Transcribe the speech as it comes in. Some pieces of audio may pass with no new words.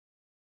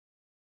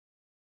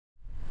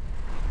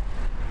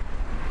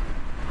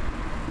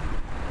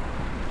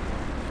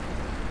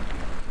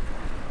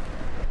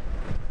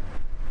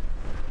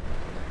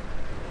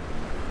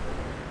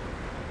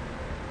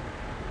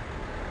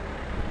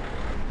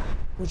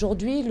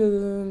Aujourd'hui,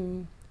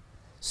 le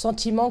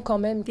sentiment quand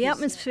même. The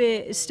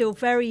atmosphere is still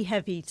very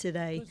heavy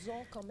today.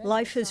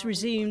 Life has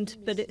resumed,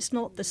 but it's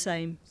not the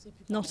same,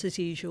 not as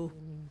usual.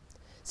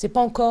 C'est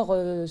pas encore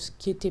ce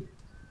qui était.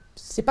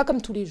 C'est pas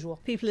comme tous les jours.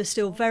 People are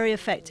still very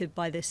affected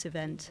by this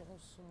event.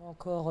 Ils sont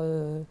encore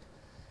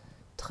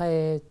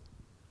très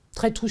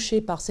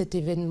touchés par cet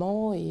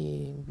événement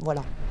et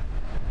voilà.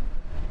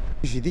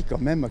 J'ai dit quand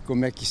même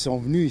qu'ils sont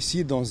venus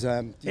ici dans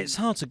un. It's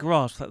hard to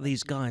grasp that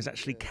these guys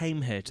actually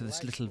came here to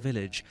this little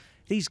village.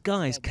 These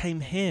guys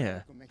came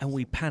here and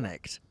we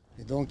panicked.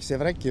 Et donc c'est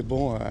vrai que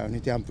bon, on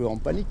était un peu en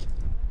panique.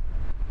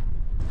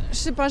 Je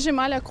sais pas, j'ai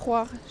mal à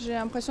croire. J'ai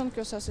l'impression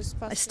que ça se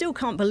passe. I still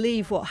can't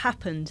believe what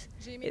happened.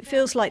 It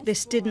feels like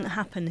this didn't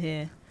happen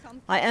here.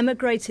 I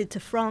emigrated to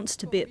France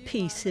to be at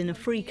peace in a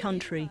free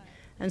country,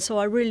 and so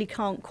I really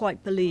can't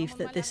quite believe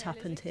that this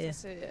happened here.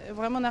 C'est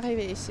vraiment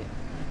arrivé ici.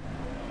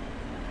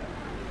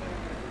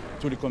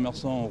 Tous les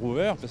commerçants ont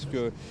rouvert parce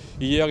que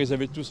hier ils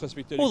avaient tous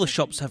respecté. All the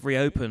shops have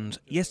reopened.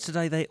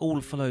 Yesterday they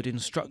all followed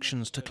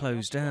instructions to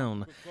close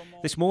down.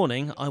 This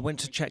morning I went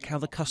to check how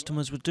the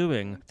customers were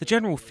doing. The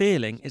general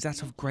feeling is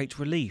that of great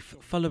relief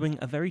following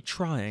a very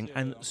trying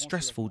and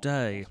stressful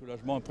day.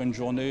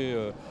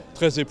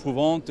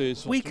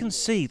 We can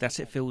see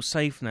that it feels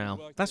safe now.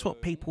 That's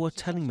what people were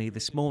telling me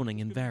this morning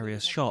in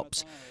various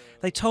shops.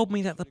 They told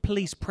me that the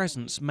police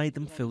presence made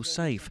them feel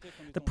safe,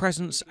 the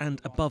presence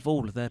and above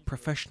all their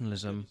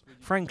professionalism.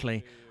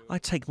 Frankly, I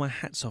take my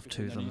hats off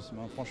to them.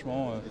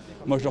 Franchement,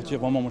 moi je leur tire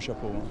vraiment mon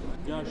chapeau.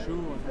 It's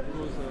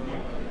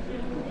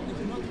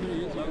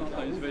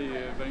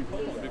very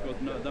important because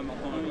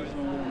Dammartin is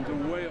on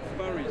the way of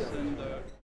Paris and